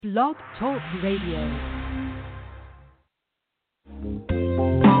Blog Talk Radio.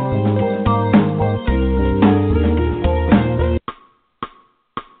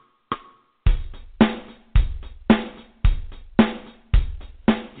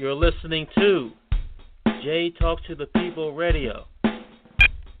 You're listening to Jay Talk to the People Radio.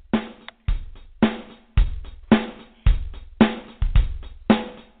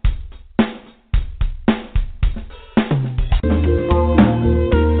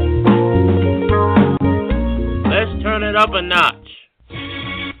 Let's turn it up a notch.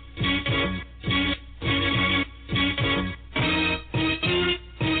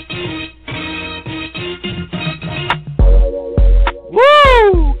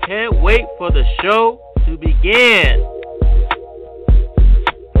 Woo! Can't wait for the show to begin.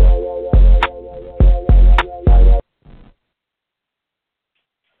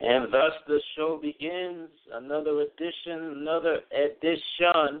 And thus the show begins. Another edition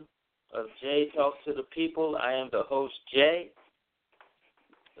of Jay Talks to the People. I am the host, Jay.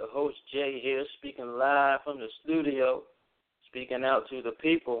 The host, Jay, here, speaking live from the studio, speaking out to the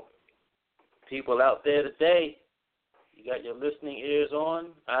people. People out there today. You got your listening ears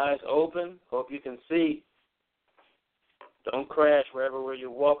on, eyes open. Hope you can see. Don't crash wherever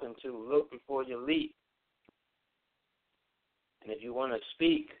you're walking to. Look before you leap. And if you want to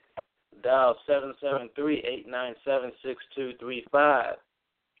speak, dial 773-897-6235.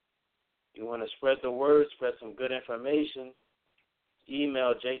 You want to spread the word, spread some good information,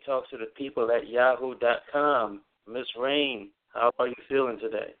 email jtalkstothepeople@yahoo.com. Miss Rain, how are you feeling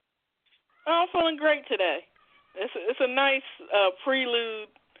today? I'm feeling great today. It's a nice prelude,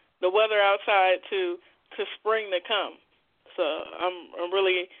 the weather outside to spring to come. So I'm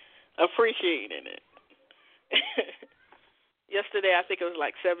really appreciating it. Yesterday I think it was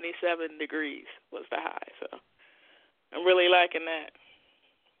like 77 degrees was the high. So I'm really liking that.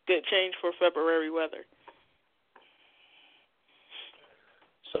 Good change for February weather.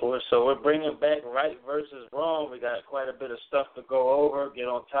 So we're bringing back right versus wrong. We got quite a bit of stuff to go over, get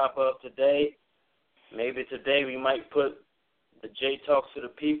on top of today. Maybe today we might put the Jay Talks to the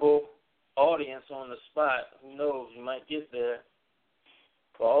People audience on the spot. Who knows? We might get there.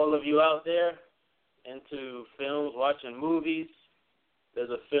 For all of you out there into films, watching movies,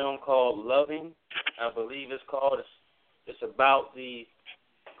 there's a film called Loving, I believe it's called. It's about the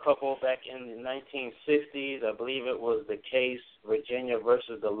couple back in the 1960s. I believe it was the case Virginia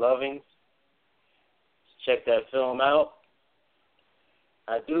versus the Lovings. Check that film out.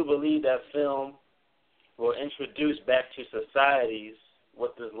 I do believe that film will introduce back to societies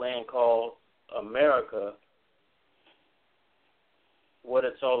what this land called America, what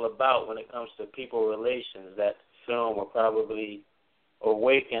it's all about when it comes to people relations. That film will probably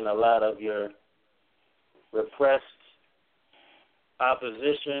awaken a lot of your repressed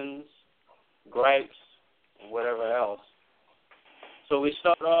oppositions, gripes, and whatever else. So we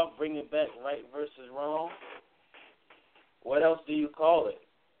start off bringing back right versus wrong. What else do you call it?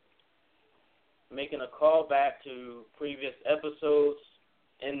 Making a call back to previous episodes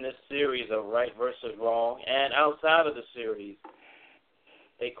in this series of right versus wrong and outside of the series.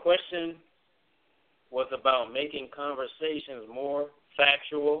 A question was about making conversations more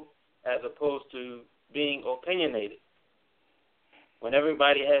factual as opposed to being opinionated. When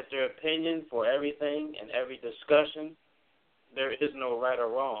everybody has their opinion for everything and every discussion, there is no right or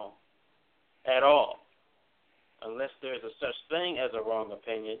wrong at all. Unless there's a such thing as a wrong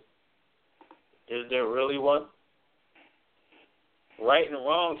opinion. Is there really one? Right and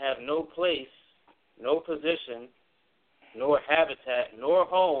wrong have no place, no position, nor habitat, nor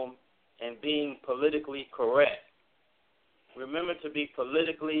home in being politically correct. Remember to be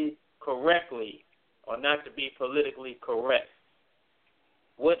politically correctly or not to be politically correct.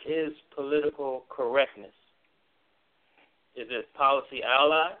 What is political correctness? Is it policy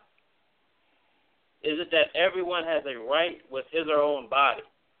ally? Is it that everyone has a right with his or her own body?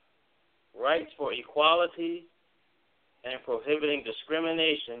 Rights for equality and prohibiting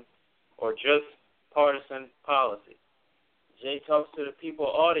discrimination or just partisan policy. Jay Talks to the People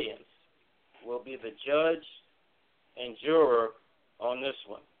audience will be the judge and juror on this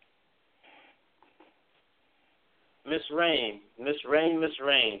one. Miss Rain,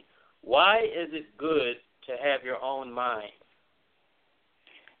 why is it good to have your own mind?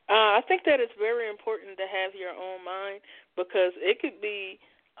 I think that it's very important to have your own mind because it could be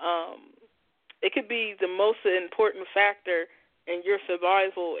the most important factor in your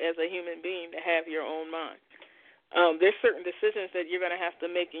survival as a human being to have your own mind. There's certain decisions that you're going to have to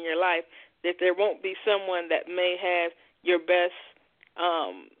make in your life that there won't be someone that may have your best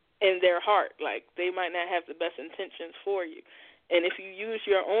in their heart. Like, they might not have the best intentions for you. And if you use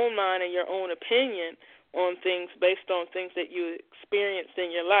your own mind and your own opinion on things based on things that you experienced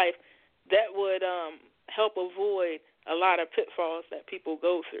in your life, that would help avoid a lot of pitfalls that people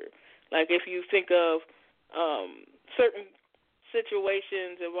go through. Like if you think of certain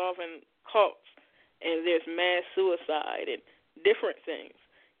situations involving cults and there's mass suicide and different things,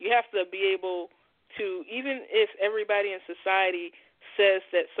 you have to be able to, even if everybody in society says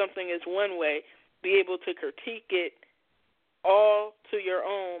that something is one way, be able to critique it all to your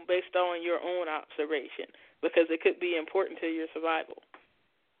own based on your own observation, because it could be important to your survival.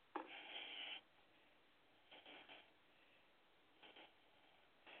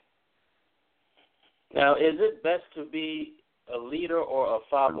 Now, is it best to be a leader or a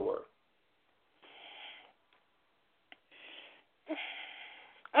follower?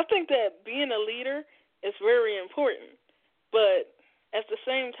 I think that being a leader is very important, but at the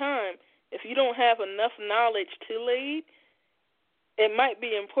same time, if you don't have enough knowledge to lead, it might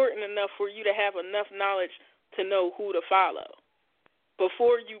be important enough for you to have enough knowledge to know who to follow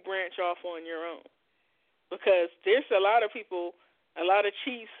before you branch off on your own. Because there's a lot of people, a lot of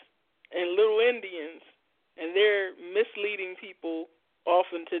chiefs and little Indians, and they're misleading people off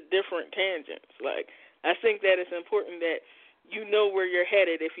into different tangents. Like, I think that it's important that you know where you're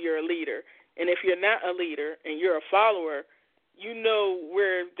headed if you're a leader. And if you're not a leader and you're a follower, you know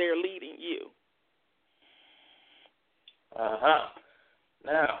where they're leading you.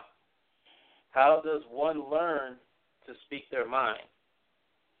 Now, how does one learn to speak their mind?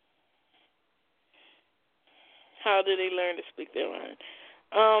 How do they learn to speak their mind?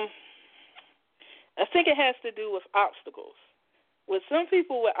 I think it has to do with obstacles. With some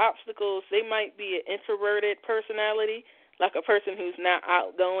people with obstacles, they might be an introverted personality, like a person who's not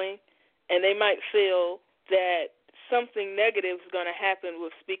outgoing, and they might feel that something negative is going to happen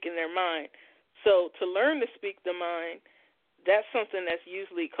with speaking their mind. So to learn to speak the mind, that's something that's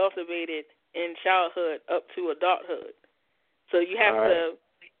usually cultivated in childhood up to adulthood. So you have to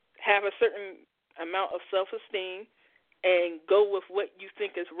have a certain amount of self-esteem and go with what you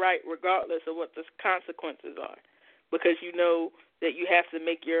think is right regardless of what the consequences are, because you know that you have to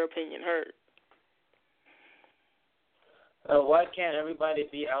make your opinion heard. Why can't everybody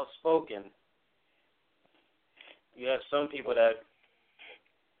be outspoken? You have some people that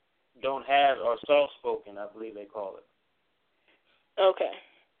don't have, or soft-spoken, I believe they call it. Okay.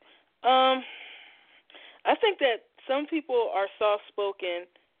 I think that some people are soft-spoken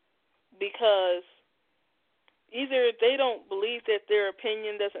because either they don't believe that their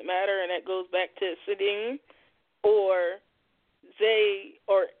opinion doesn't matter, and that goes back to Sadim, or they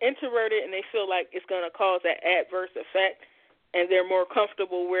are introverted and they feel like it's going to cause that adverse effect, and they're more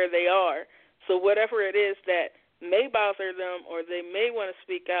comfortable where they are. So whatever it is that may bother them or they may want to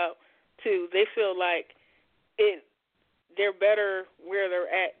speak out to, they feel like they're better where they're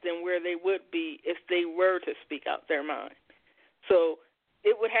at than where they would be if they were to speak out their mind. So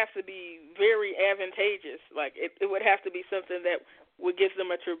it would have to be very advantageous. Like it would have to be something that would give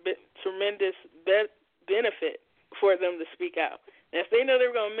them a tremendous benefit for them to speak out. Now, if they know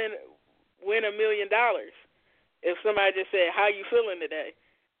they're going to win $1 million, if somebody just said, "How you feeling today?"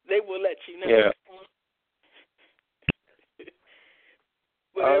 they will let you know. Yeah.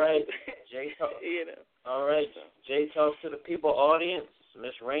 All right, Jay. All right, Jay Talks to the People audience.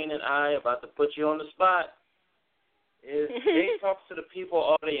 Miss Rain and I about to put you on the spot. Is Jay Talks to the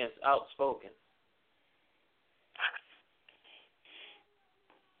People audience outspoken?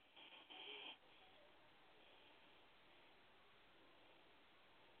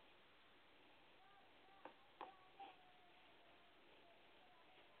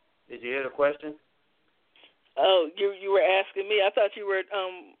 Did you hear the question? Oh, you were asking me. I thought you were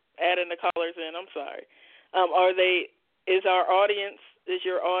adding the callers in. I'm sorry. Is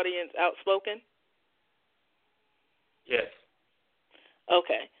your audience outspoken? Yes.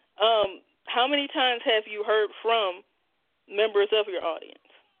 Okay. How many times have you heard from members of your audience?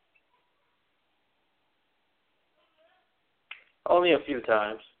 Only a few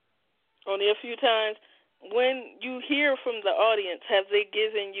times. Only a few times. When you hear from the audience, have they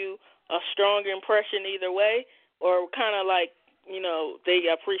given you a strong impression either way, or kind of like, they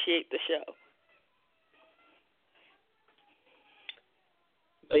appreciate the show?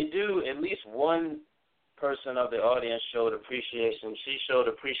 They do. At least one person of the audience showed appreciation. She showed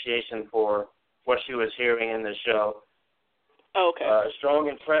appreciation for what she was hearing in the show. Okay. Strong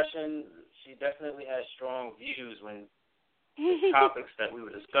impression. She definitely had strong views when the topics that we were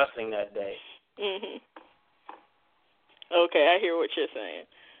discussing that day. Mhm. Okay, I hear what you're saying.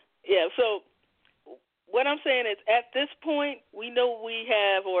 Yeah, so what I'm saying is, at this point, we know we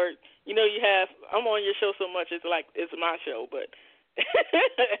have, or you know, you have. I'm on your show so much, it's like it's my show, but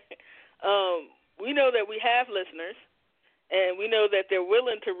we know that we have listeners, and we know that they're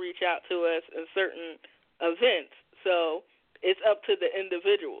willing to reach out to us in certain events. So it's up to the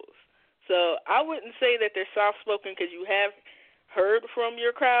individuals. So I wouldn't say that they're soft-spoken because you have heard from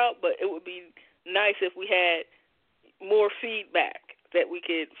your crowd, but it would be nice if we had more feedback that we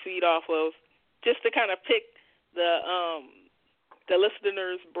could feed off of, just to kind of pick the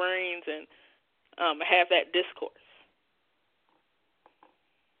listeners' brains and have that discourse.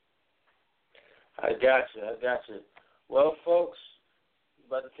 I got you. Well, folks,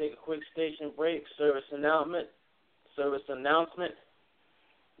 about to take a quick station break. Service announcement.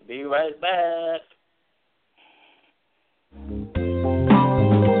 Be right back.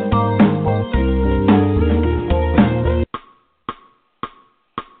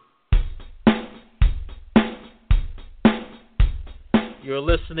 You're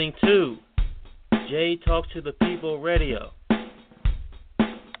listening to Jay Talk to the People Radio.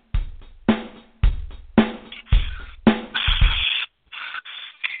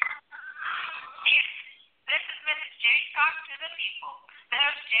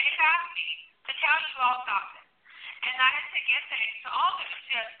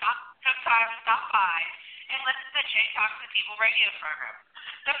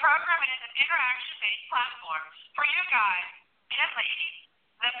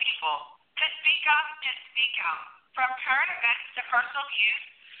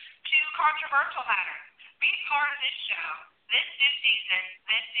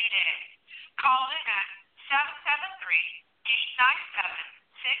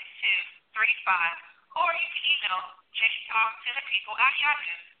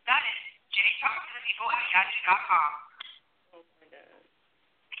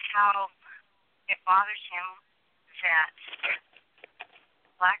 How it bothers him that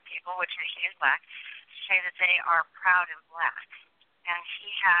black people, which he is black, say that they are proud and black. And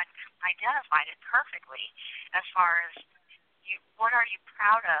he had identified it perfectly as far as what are you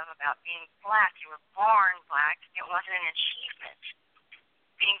proud of about being black? You were born black. It wasn't an achievement.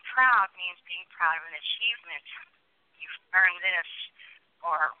 Being proud means being proud of an achievement. You've earned this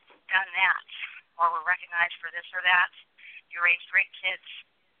or done that or were recognized for this or that. You raised great kids.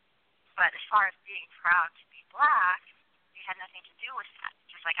 But as far as being proud to be black, it had nothing to do with that.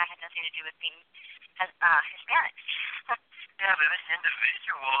 Just like I had nothing to do with being Hispanic. Yeah, but there's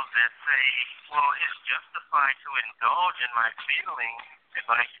individuals that say, well, it's justified to indulge in my feelings if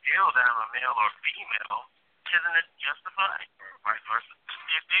I feel that I'm a male or female. Isn't it justified? Or vice versa?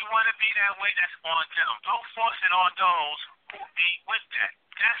 If they want to be that way, that's on them. Don't force it on those who ain't with that.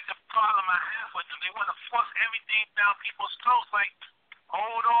 That's the problem I have with them. They want to force everything down people's throats like,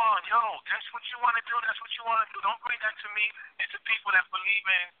 hold on, yo, that's what you want to do, that's what you want to do. Don't bring that to me and to people that believe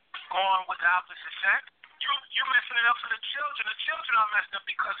in going with the opposite sex. You're messing it up for the children. The children are messed up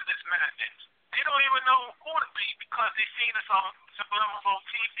because of this madness. They don't even know who to be because they've seen us on subliminal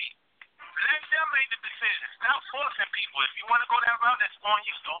TV. Let them make the decision. Stop forcing people. If you want to go that route, that's on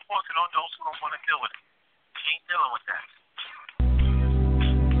you. Don't force it on those who don't want to deal with it. You ain't dealing with that.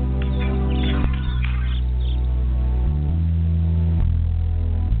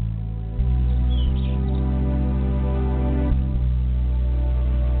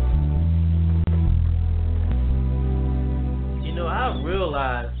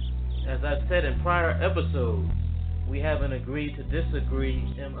 As I've said in prior episodes, we have an agree to disagree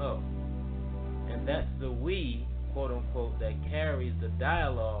MO. And that's the we, quote unquote, that carries the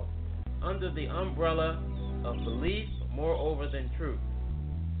dialogue under the umbrella of belief more over than truth.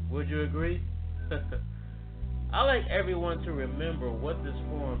 Would you agree? I like everyone to remember what this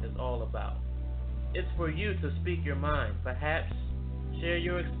forum is all about. It's for you to speak your mind, perhaps share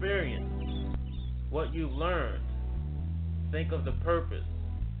your experience, what you've learned, think of the purpose.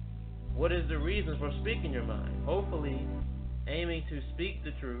 What is the reason for speaking your mind? Hopefully, aiming to speak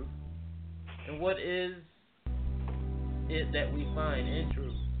the truth. And what is it that we find in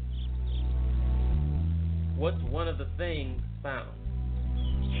truth? What's one of the things found?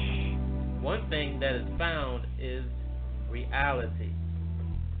 One thing that is found is reality,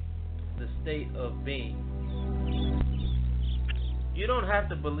 the state of being. You don't have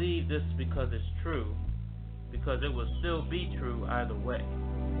to believe this because it's true, because it will still be true either way.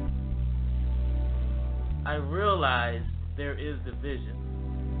 I realize there is division.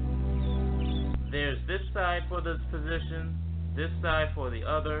 There's this side for this position, this side for the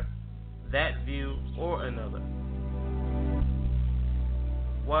other, that view or another.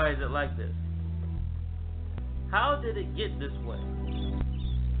 Why is it like this? How did it get this way?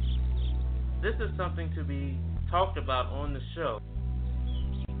 This is something to be talked about on the show.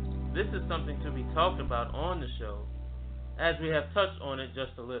 This is something to be talked about on the show, as we have touched on it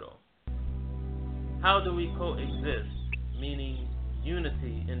just a little. How do we coexist, meaning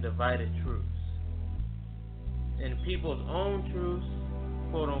unity in divided truths? In people's own truths,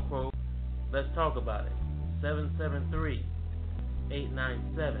 quote unquote, let's talk about it.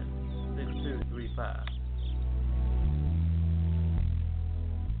 773-897-6235.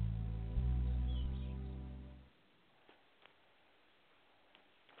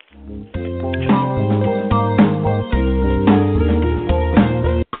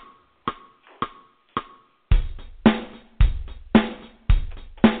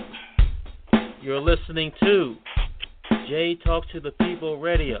 You're listening to J Talk to the People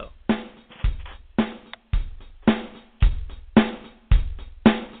Radio.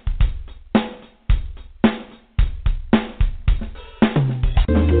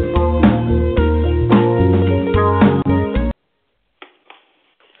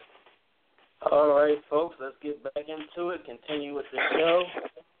 All right, folks, let's get back into it. Continue with the show.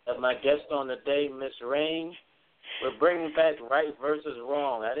 Have my guest on the day, Miss Rain. We're bringing back right versus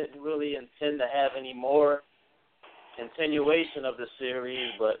wrong. I didn't really intend to have any more continuation of the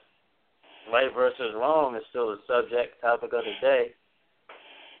series, but right versus wrong is still the topic of the day.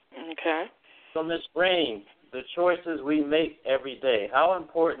 Okay. So, Miss Rain, the choices we make every day, how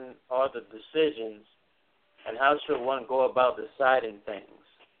important are the decisions, and how should one go about deciding things,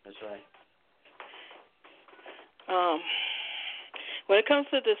 Miss Rain? When it comes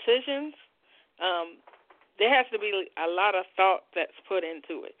to decisions, there has to be a lot of thought that's put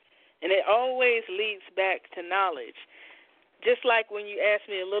into it. And it always leads back to knowledge. Just like when you asked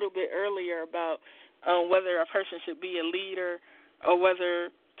me a little bit earlier about whether a person should be a leader or whether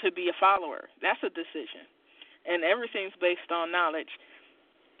to be a follower, that's a decision. And everything's based on knowledge.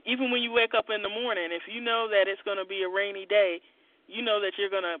 Even when you wake up in the morning, if you know that it's going to be a rainy day, you know that you're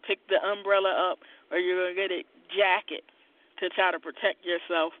going to pick the umbrella up or you're going to get a jacket to try to protect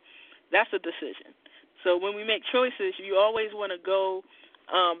yourself. That's a decision. So when we make choices, you always want to go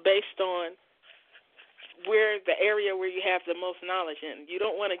based on where the area where you have the most knowledge in. You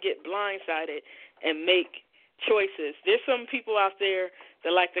don't want to get blindsided and make choices. There's some people out there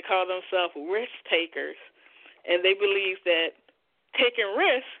that like to call themselves risk takers, and they believe that taking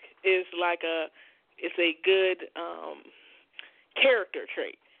risk is it's a good character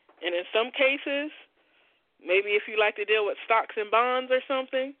trait. And in some cases, maybe if you like to deal with stocks and bonds or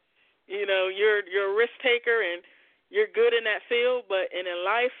something, you know, you're a risk taker and you're good in that field, but in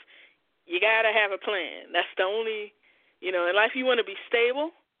life, you got to have a plan. That's the only, in life you want to be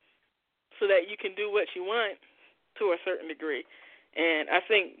stable so that you can do what you want to a certain degree. And I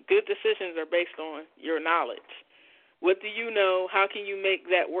think good decisions are based on your knowledge. What do you know? How can you make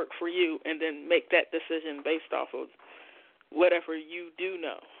that work for you? And then make that decision based off of whatever you do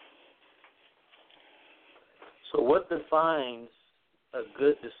know. So what defines a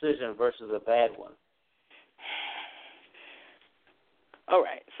good decision versus a bad one? All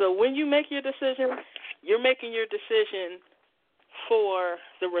right. So when you make your decision, you're making your decision for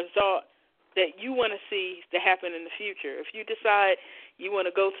the result that you want to see to happen in the future. If you decide you want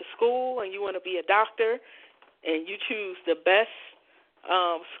to go to school and you want to be a doctor and you choose the best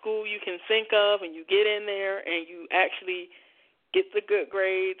school you can think of and you get in there and you actually get the good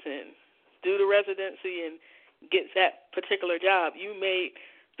grades and do the residency and get that particular job, you made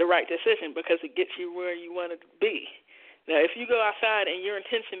the right decision because it gets you where you want to be. Now, if you go outside and your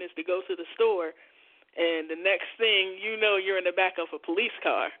intention is to go to the store and the next thing you know you're in the back of a police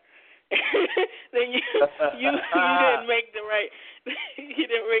car, then you didn't make the right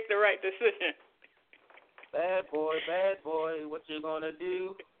decision. Bad boy, what you gonna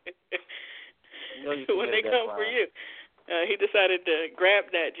do? When they come for you, he decided to grab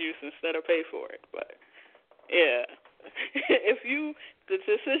that juice instead of pay for it. But yeah, the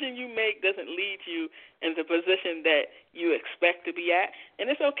decision you make doesn't lead you in the position that you expect to be at, and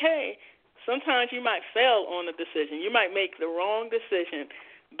it's okay. Sometimes you might fail on a decision. You might make the wrong decision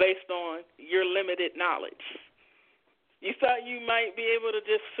based on your limited knowledge. You thought you might be able to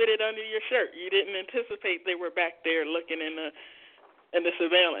just fit it under your shirt. You didn't anticipate they were back there looking in the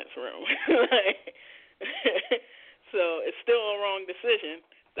surveillance room. So it's still a wrong decision.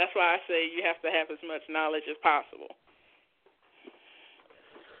 That's why I say you have to have as much knowledge as possible.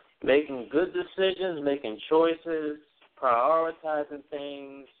 Making good decisions, making choices, prioritizing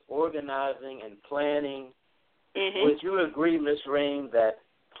things, organizing and planning. Mm-hmm. Would you agree, Ms. Rain, that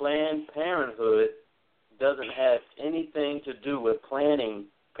Planned Parenthood doesn't have anything to do with planning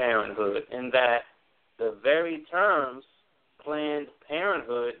parenthood, in that the very terms Planned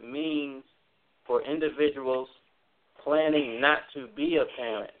Parenthood means be a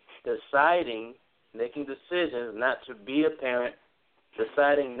parent, deciding, making decisions not to be a parent,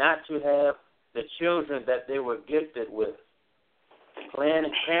 deciding not to have the children that they were gifted with. Planned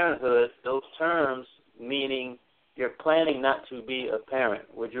Parenthood, those terms meaning you're planning not to be a parent.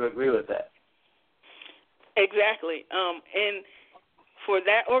 Would you agree with that? Exactly. And for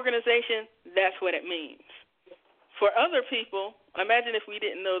that organization, that's what it means. For other people, imagine if we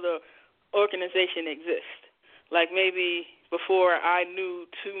didn't know the organization exists. Like maybe before I knew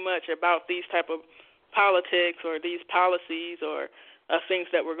too much about these type of politics or these policies or things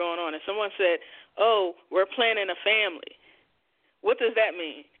that were going on, and someone said, "Oh, we're planning a family." What does that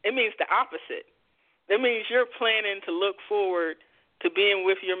mean? It means the opposite. That means you're planning to look forward to being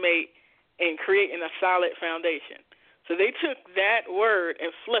with your mate and creating a solid foundation. So they took that word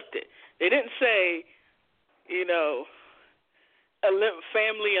and flipped it. They didn't say,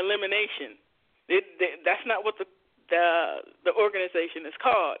 family elimination. That's not what the organization is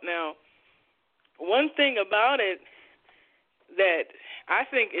called. Now, one thing about it that I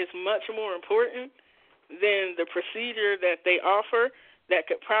think is much more important than the procedure that they offer that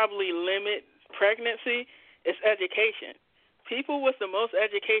could probably limit pregnancy is education. People with the most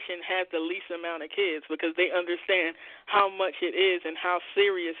education have the least amount of kids because they understand how much it is and how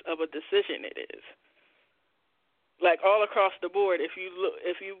serious of a decision it is. Like all across the board, if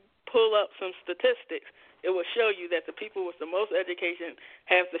you pull up some statistics, it will show you that the people with the most education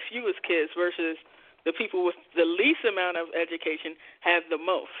have the fewest kids versus the people with the least amount of education have the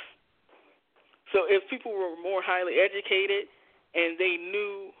most. So if people were more highly educated and they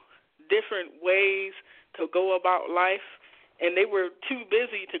knew different ways to go about life, and they were too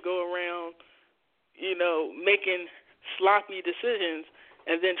busy to go around, making sloppy decisions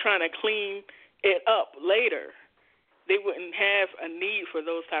and then trying to clean it up later, they wouldn't have a need for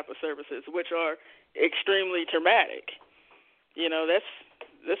those type of services, which are extremely traumatic.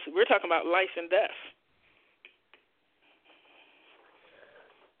 We're talking about life and death.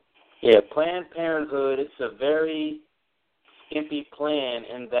 Yeah, Planned Parenthood, it's a very skimpy plan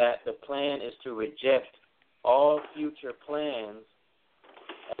in that the plan is to reject all future plans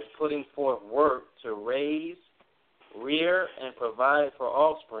as putting forth work to raise, rear, and provide for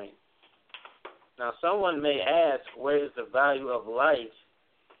offspring. Now, someone may ask, where is the value of life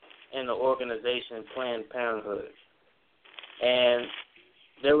in the organization Planned Parenthood? And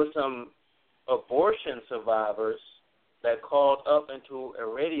there were some abortion survivors that called up into a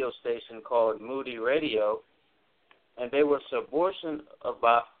radio station called Moody Radio, and they were abortion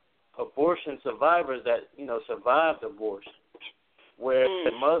survivors that, survived abortion, where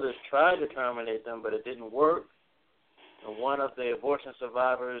the mothers tried to terminate them, but it didn't work. And one of the abortion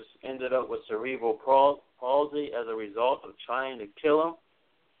survivors ended up with cerebral palsy as a result of trying to kill him.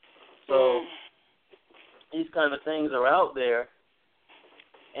 So these kind of things are out there,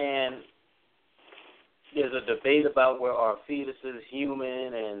 and there's a debate about where our fetus is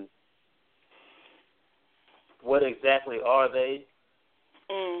human and what exactly are they.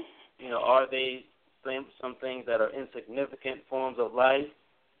 Are they some things that are insignificant forms of life?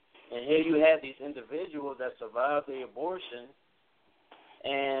 And here you have these individuals that survived the abortion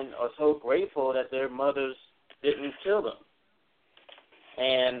and are so grateful that their mothers didn't kill them.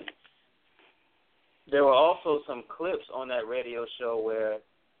 And there were also some clips on that radio show where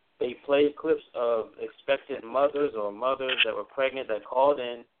they played clips of expectant mothers or mothers that were pregnant that called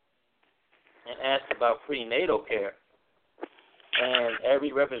in and asked about prenatal care. And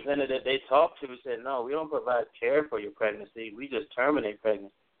every representative they talked to said, no, we don't provide care for your pregnancy. We just terminate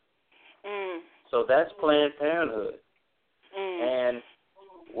pregnancy. So that's Planned Parenthood. And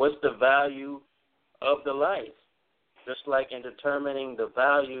what's the value of the life? Just like in determining the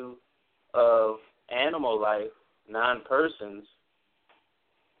value of animal life, non-persons,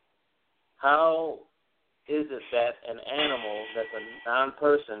 how is it that an animal that's a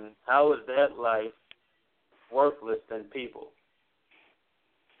non-person, how is that life worthless than people?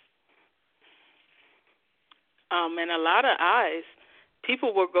 In a lot of eyes,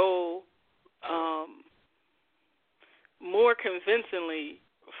 people will go more convincingly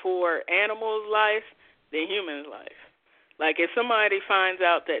for animals' life than humans' life. Like if somebody finds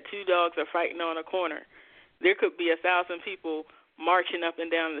out that two dogs are fighting on a corner, there could be 1,000 people marching up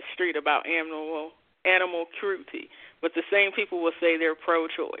and down the street about animal cruelty, but the same people will say they're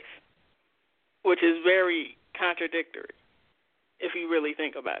pro-choice, which is very contradictory if you really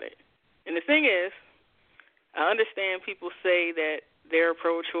think about it. And the thing is, I understand people say that they're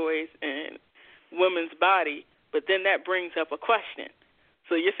pro-choice and women's body, but then that brings up a question.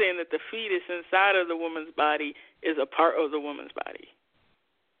 So you're saying that the fetus inside of the woman's body is a part of the woman's body.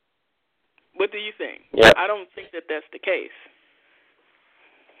 What do you think? Yeah. I don't think that that's the case.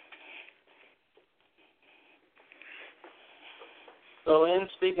 So in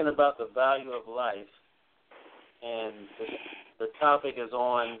speaking about the value of life, and the topic is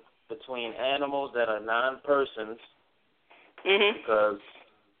on between animals that are non-persons, because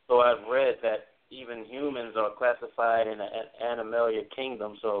so I've read that even humans are classified in an animalia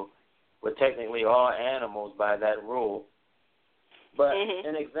kingdom, so we're technically all animals by that rule. But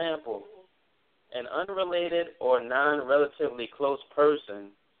an example, an unrelated or non-relatively close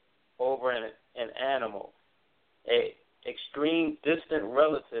person over an animal, a extreme distant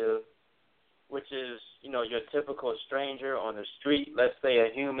relative, which is, your typical stranger on the street, let's say a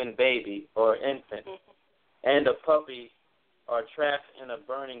human baby or infant, and a puppy are trapped in a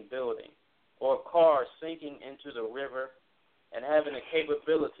burning building, or a car sinking into the river, and having the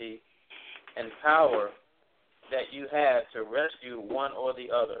capability and power that you have to rescue one or the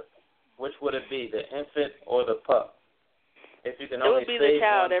other, which would it be, the infant or the pup? If you can only save the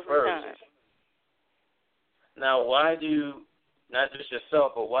child one every first. time. Now, why do, not just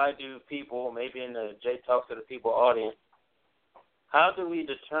yourself, but why do people, maybe in the J Talk to the People audience, how do we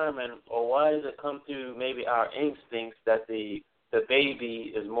determine, or why does it come through maybe our instincts that the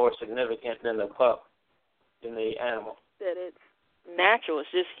baby is more significant than the pup, than the animal? That it's natural. It's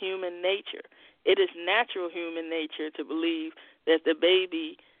just human nature. It is natural human nature to believe that the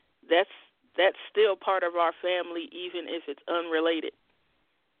baby, that's still part of our family, even if it's unrelated.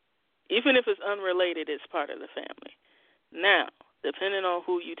 Even if it's unrelated, it's part of the family. Now, depending on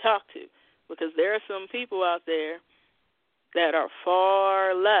who you talk to, because there are some people out there that are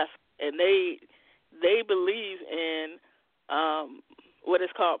far left, and they believe in what is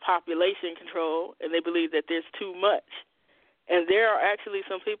called population control, and they believe that there's too much. And there are actually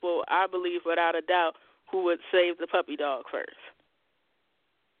some people, I believe, without a doubt, who would save the puppy dog first.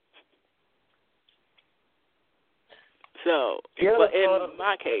 So, but in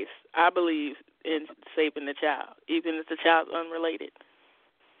my case, I believe in saving the child, even if the child's unrelated.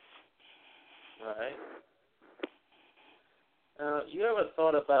 All right. You ever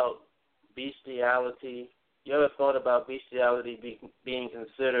thought about bestiality? You ever thought about bestiality being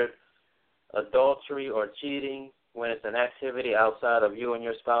considered adultery or cheating when it's an activity outside of you and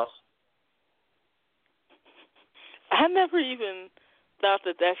your spouse? I never even thought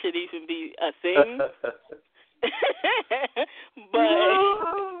that should even be a thing. But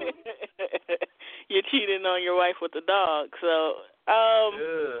you're cheating on your wife with the dog. So,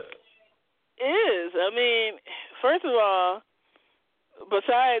 is. I mean, first of all,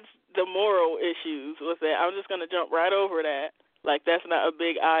 besides the moral issues with that, I'm just going to jump right over that. Like, that's not a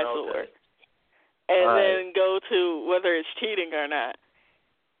big eyesore. Okay. And then go to whether it's cheating or not.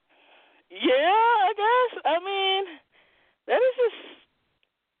 Yeah, I guess. I mean, that is just,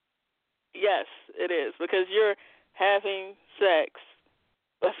 yes, it is. Because you're having sex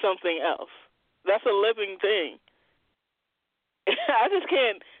with something else. That's a living thing. I just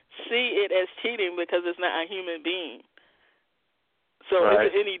can't see it as cheating because it's not a human being. So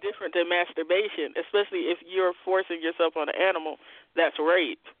is it any different than masturbation, especially if you're forcing yourself on an animal? That's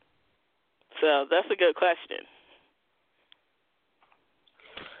rape. So that's a good question.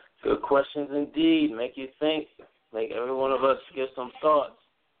 Good questions indeed. Make you think. Make every one of us give some thoughts.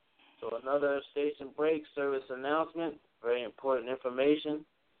 So another station break, service announcement. Very important information.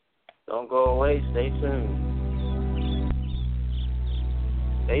 Don't go away. Stay tuned.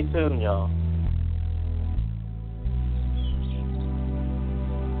 Stay tuned, y'all.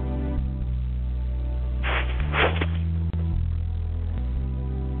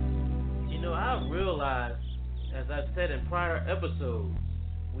 I realize, as I've said in prior episodes,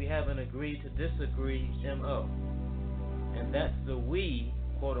 we have an agree to disagree MO. And that's the we,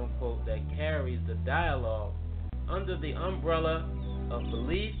 quote unquote, that carries the dialogue under the umbrella of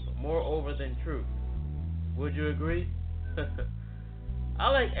belief moreover than truth. Would you agree? I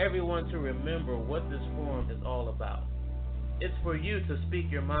like everyone to remember what this forum is all about. It's for you to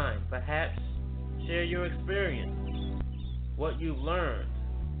speak your mind, perhaps share your experience, what you've learned.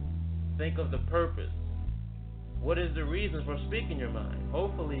 Think of the purpose. What is the reason for speaking your mind?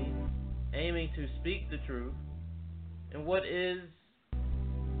 Hopefully, aiming to speak the truth. And what is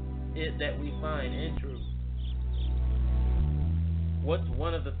it that we find in truth? What's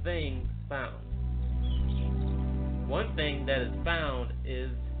one of the things found? One thing that is found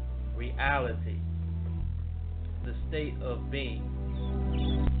is reality, the state of being.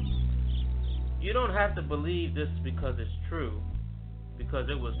 You don't have to believe this because it's true, because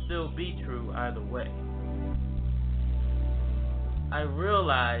it will still be true either way. I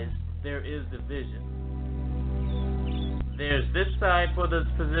realize there is division. There's this side for this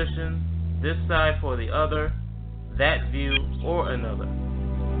position, this side for the other, that view or another.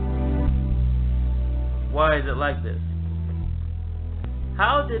 Why is it like this?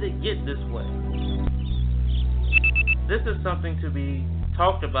 How did it get this way? This is something to be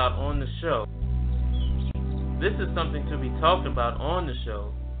talked about on the show. This is something to be talked about on the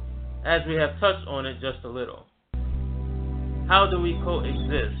show, as we have touched on it just a little. How do we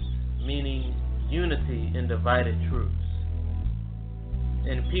coexist, meaning unity in divided truths?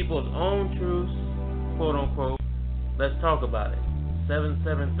 In people's own truths, quote unquote, let's talk about it.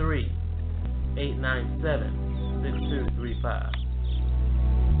 773-897-6235.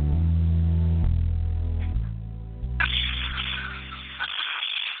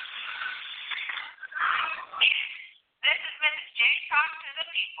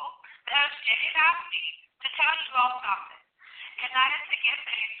 United to give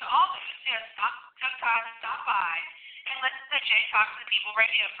thanks to all those who have took time to stop by and listen to Jay Talk to the People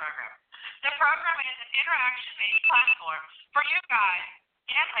radio program. The program is an interaction-based platform for you guys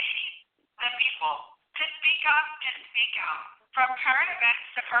and ladies, the people, to speak up and speak out, from current events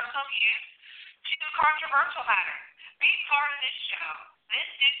to personal views to controversial matters. Be part of this show,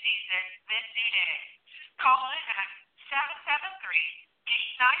 this new season, this new day. Call in at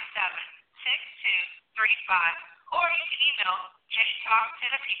 773-897-6235. Or you can email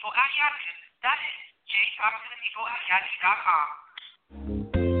jtalktothepeople@yahoo. That is jtalktothepeople@yahoo.com.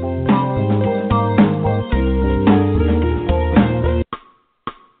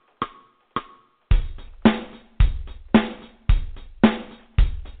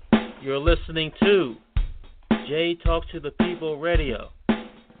 You're listening to J Talk to the People Radio.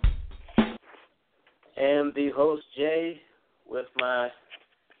 And the host, Jay, with my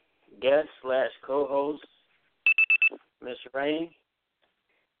guest/co-host, Miss Rain.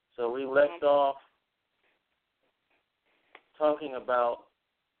 So we left off talking about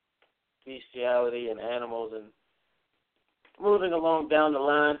bestiality and animals and moving along down the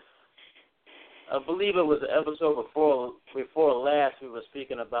line. I believe it was the episode before last we were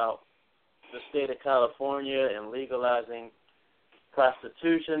speaking about the state of California and legalizing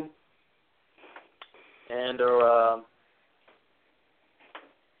prostitution and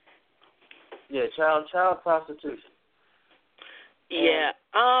child prostitution. Yeah,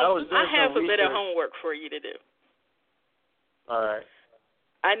 I have a bit of research. homework for you to do. All right.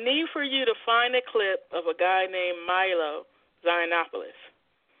 I need for you to find a clip of a guy named Milo Yiannopoulos,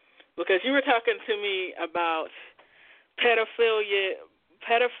 because you were talking to me about pedophilia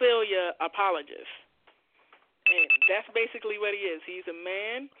apologists, and that's basically what he is. He's a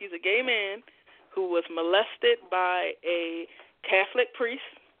man. He's a gay man who was molested by a Catholic priest,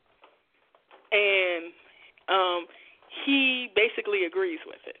 and he basically agrees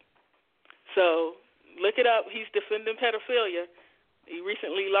with it. So look it up. He's defending pedophilia. He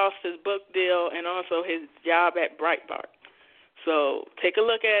recently lost his book deal and also his job at Breitbart. So take a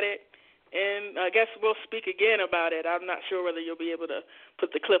look at it, and I guess we'll speak again about it. I'm not sure whether you'll be able to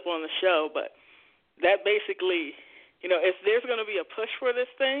put the clip on the show, but that basically, if there's going to be a push for this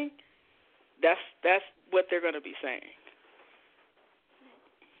thing, that's what they're going to be saying.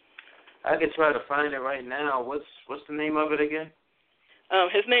 I could try to find it right now. What's the name of it again?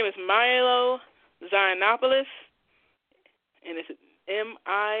 His name is Milo Yiannopoulos, and it's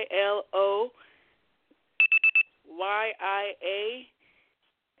Miloyia,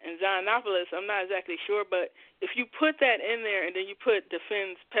 and Yiannopoulos. I'm not exactly sure, but if you put that in there and then you put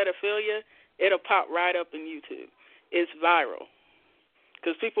defends pedophilia, it'll pop right up in YouTube. It's viral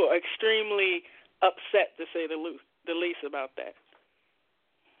because people are extremely upset, to say the least, about that.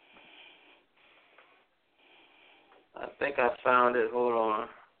 I think I found it. Hold on.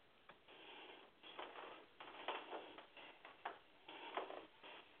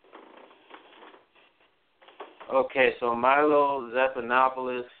 Okay, so Milo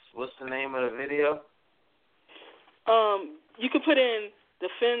Yiannopoulos, what's the name of the video? You could put in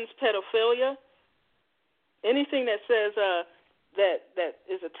defends pedophilia. Anything that says that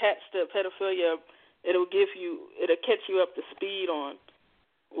is attached to pedophilia, it'll catch you up to speed on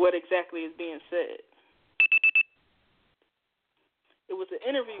what exactly is being said. It was an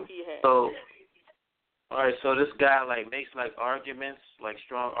interview he had. So, all right. So this guy makes arguments,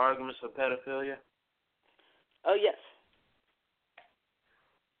 strong arguments for pedophilia. Oh yes.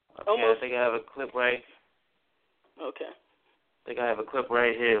 Okay, Almost. I think I have a clip right. Okay. I think I have a clip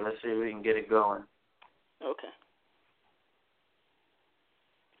right here. Let's see if we can get it going. Okay.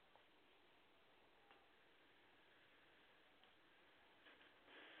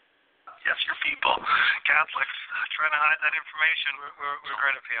 Yes, your people, Catholics, trying to hide that information. We're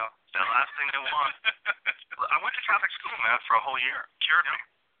great at PL. The last thing they want. I went to Catholic school, man, for a whole year. Cured me.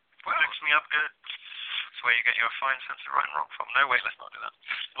 Fixed me up good. That's where you get your fine sense of right and wrong from. No, wait, let's not do that.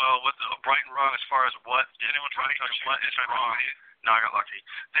 Well, with right and wrong as far as what is right and what is wrong. No, I got lucky.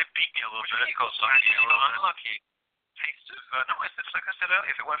 They beat me a little bit. You got lucky. You got unlucky. Taste of no, it's like I said earlier.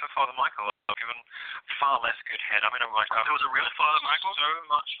 If it weren't for Father Michael, I've given far less good head. I mean, there was a real Father Michael. So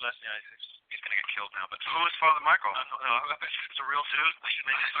much less. Yeah, he's going to get killed now. But who was Father Michael? I bet it was a real dude. We should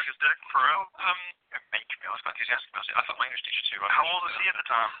make him suck his dick for real. Make me. I was quite enthusiastic about it. I thought my English teacher too. How old was he at the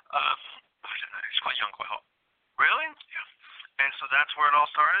time? I don't know. He's quite young, quite hot. Really? Yeah. And so that's where it all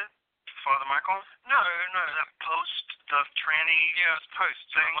started? Father Michael? No, that post, the tranny yeah, it was post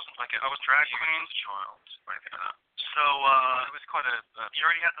thing. It wasn't like I was drag queen child or anything like that. So it was quite a you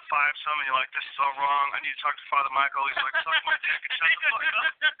already had the five-some and you're like, this is all wrong, I need to talk to Father Michael. He's like, suck my dick and shut the fuck up.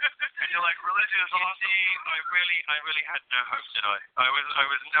 And you're like, religion is awesome. I really had no hope, did I? I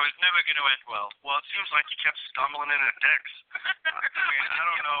was never going to end well. Well, it seems like you kept stumbling into dicks. I mean, I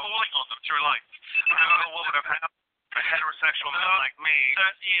don't know. Falling on them through life. I don't know what would have happened. A heterosexual man like me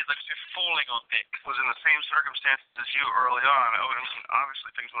 30 years I've just been falling on dicks. Was in the same circumstances as you early on.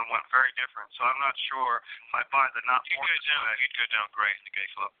 Obviously things would have went very different. So I'm not sure if I buy the not You'd go down great in the gay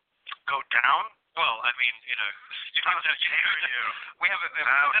club. Go down? Well, I mean, you know, we have a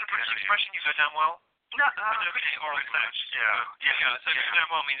British expression, you go down well. No, oral sex. Yeah. So go down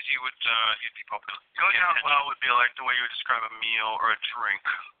well means you'd be popular. Go down well would be like the way you would describe a meal or a drink.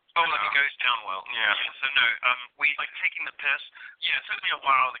 Oh, like it goes down well. Yeah. So no, we like taking the piss. Yeah, it took me a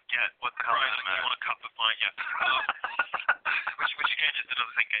while to get what the hell Right, that meant. You want a cup of mine, yeah. Which again is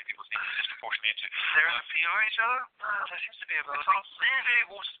another thing gay people seem to disproportionately into. They're feeling each other? There seems to be a bit of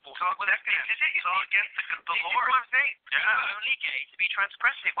water sports. It's all against the Lord. They're only gay to be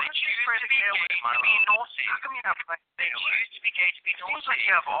transgressive. They choose to be gay to be naughty. How come you have like They choose to be gay to be naughty. Seems like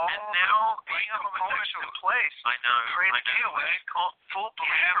you have all and now the components in place. I know. Ready I to deal with. can't full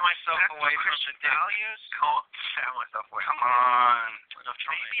tear myself away from the values. Can't tear myself away. Come on. Enough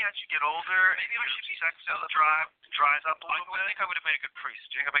trying. Maybe as you get older, maybe I should be sex dries up a little bit. I think I would have made a good priest.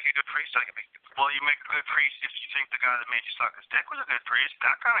 Do you think I make a good priest? I think I make a good priest. Well, you make a good priest if you think the guy that made you suck his dick was a good priest.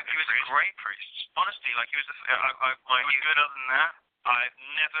 That kind of He was a great priest. Honestly, like he was. He was good other than that. I've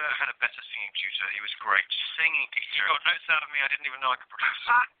never had a better singing tutor. He was great. Singing teacher. He got notes out of me I didn't even know I could produce.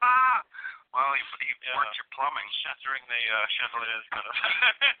 Well, he worked your plumbing. Shattering the chandeliers, kind of.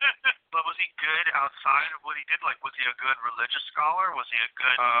 But was he good outside of what he did? Like, was he a good religious scholar? Was he a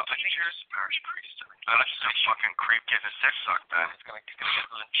good teacher? Parish priest. That's just a fucking creep getting his dick sucked, man. He's gonna get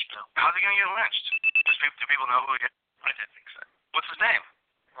lynched now. How's he gonna get lynched? Do people know who he is? I don't think so. What's his name?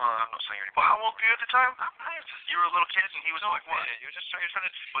 Well, I'm not saying anything. Well, how old were you at the time? You were a little kid and he was like what? You were trying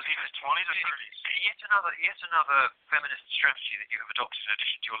to. Was he in his 20s or 30s? Yet another feminist strategy that you have adopted in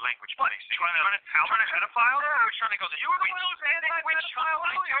addition to your language policy. Trying to pedophile? No, trying to go. You were the one who was anti-pedophile.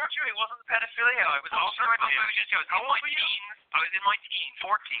 I told you it wasn't pedophilia. I was also How old were you? I was in my teens.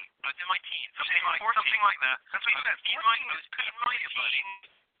 14. I was in my teens. Something like that. That's what you said. I was in my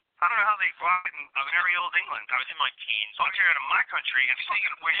teens. I don't know how they fought in very old England. I was in my teens. So I'm here in my country and fucking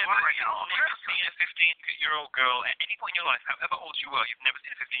where you are right now. I've never seen a 15-year-old girl at any point in your life, however old you were, you've never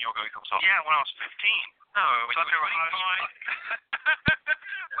seen a 15-year-old girl who comes off. Yeah, when I was 15. No, when you were 25.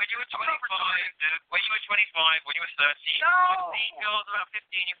 When you were 25, when you were 25, when you were 30, no. 15 girls about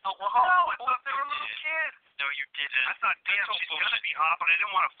 15, you thought, well, no, I thought they were little kids. No, you didn't. I thought, damn, she's gonna be hot, but I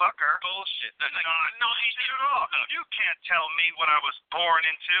didn't want to fuck her. Bullshit. No, easy at all. No. You can't tell me what I was born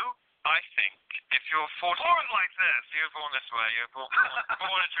into. I think if you're 14... Born like this. You're born this way. You're born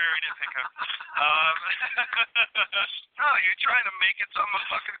a dreary nitpicker. No, you're trying to make it some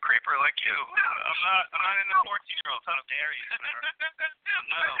fucking creeper like you. No, I'm not into 14-year-olds. How dare you, sir?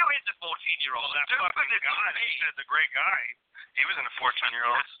 No. I'm not into 14-year-olds. That fucking guy. He's a great guy. He was in a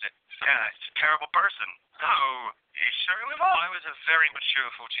 14-year-old. Yeah, he's a terrible person. No. He certainly was. I was a very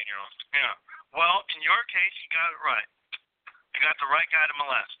mature 14-year-old. Yeah. Well, in your case, you got it right. You got the right guy to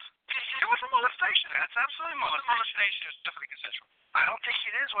molest. It was a molestation. That's absolutely molestation. Molestation is definitely consensual. I don't think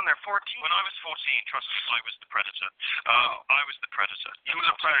it is when they're 14. When I was 14, trust me, I was the predator. I was the predator. You was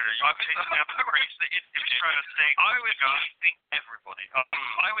a predator. You were taking out the race. He was trying to stay. I was chasing everybody.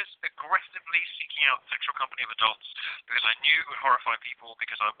 I was aggressively seeking out sexual company of adults because I knew it would horrify people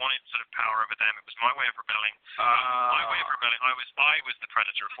because I wanted sort of power over them. It was my way of rebelling. My way of rebelling. I was the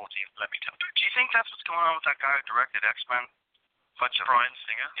predator of 14, let me tell you. Do you think that's what's going on with that guy who directed X-Men? Bunch of Bryan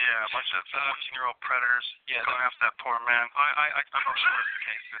Singer? Yeah, a bunch of 14-year-old predators going after that poor man. I'm not sure that's the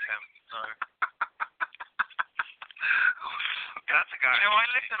case with him. No. That's a guy. You know, I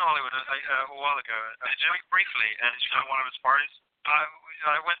lived in Hollywood a while ago, briefly, and you know one of his parties?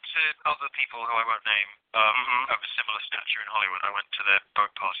 I went to other people who I won't name of a similar stature in Hollywood. I went to their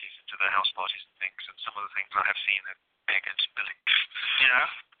boat parties and to their house parties and things, and some of the things I have seen have begged belief. Yeah?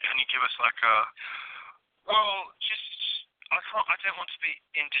 Can you give us like a... Well, just... I don't want to be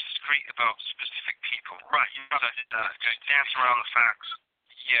indiscreet about specific people. Right, you know that. Dance around the facts.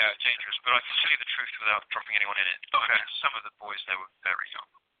 Yeah, dangerous, but I can tell you the truth without dropping anyone in it. Okay. Some of the boys, they were very young.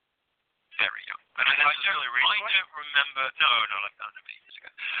 Very young. And I don't remember. No, like 100 years ago.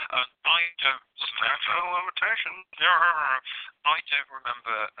 I don't remember. Limitation. I don't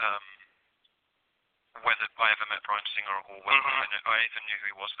remember whether I ever met Bryan Singer or whether I even knew who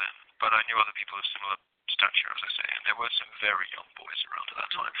he was then. But I knew other people of similar stature, as I say, and there were some very young boys around at that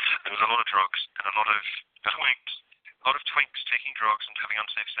time. There was a lot of drugs and a lot of twinks. A lot of twinks taking drugs and having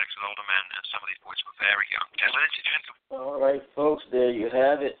unsafe sex with older men, and some of these boys were very young. All right, folks, there you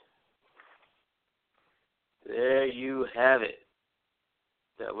have it. There you have it.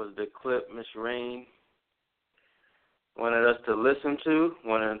 That was the clip Miss Rain wanted us to listen to,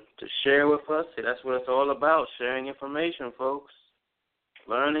 wanted to share with us. See, that's what it's all about, sharing information, folks.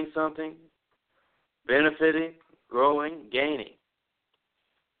 Learning something, benefiting, growing, gaining.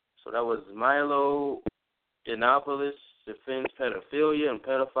 So that was Milo Yiannopoulos Defends Pedophilia and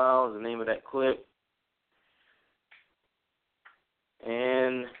Pedophiles, the name of that clip.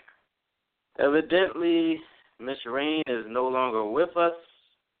 And evidently, Miss Rain is no longer with us.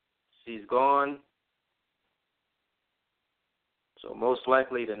 She's gone. So most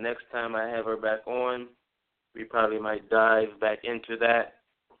likely the next time I have her back on, we probably might dive back into that.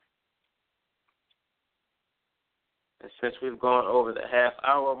 And since we've gone over the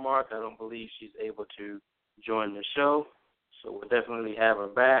half-hour mark, I don't believe she's able to join the show. So we'll definitely have her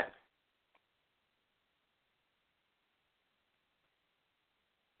back.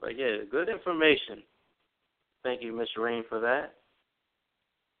 But yeah, good information. Thank you, Ms. Rain, for that.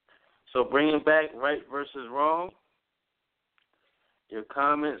 So bringing back right versus wrong, your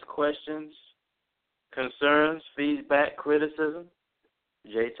comments, questions, concerns, feedback, criticism.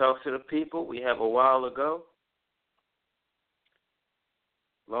 Jay talks to the people. We have a while to go.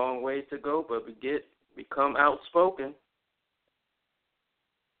 Long ways to go, but become outspoken.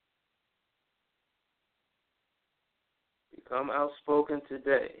 Become outspoken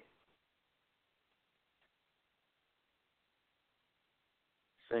today.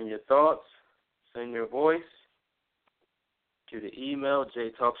 Send your thoughts, send your voice to the email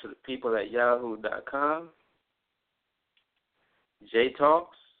jtalkstothepeople@yahoo.com. Jay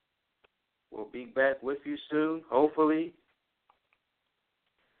Talks will be back with you soon, hopefully,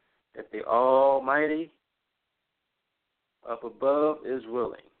 if the Almighty up above is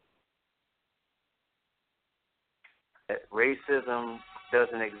willing. That racism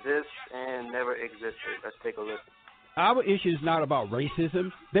doesn't exist and never existed. Let's take a listen. Our issue is not about racism.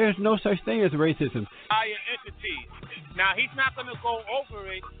 There's no such thing as racism. Higher entities. Now, he's not going to go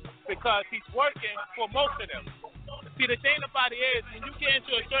over it because he's working for most of them. See, the thing about it is, when you get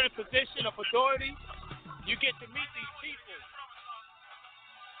into a certain position of authority, you get to meet these people.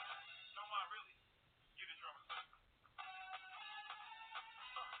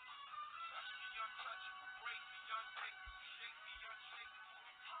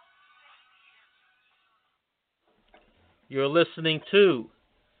 You're listening to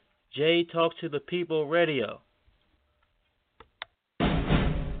Jay Talk to the People Radio.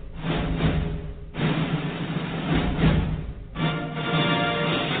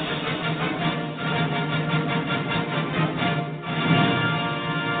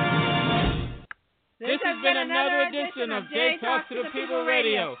 This has been another edition of Jay Talk to the People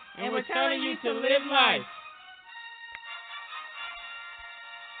Radio, and we're telling you to live life.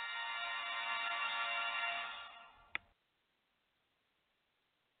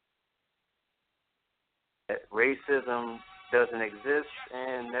 Racism doesn't exist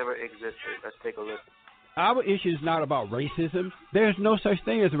and never existed. Let's take a listen. Our issue is not about racism. There's no such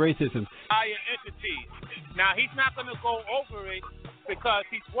thing as racism. Higher entities. Now, he's not going to go over it because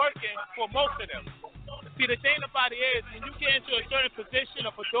he's working for most of them. See, the thing about it is, when you get into a certain position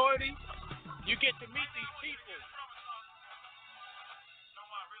of authority, you get to meet these people.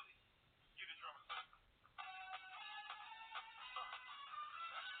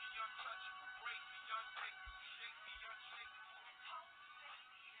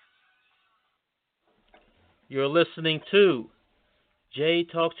 You're listening to Jay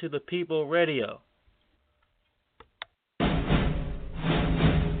Talk to the People Radio.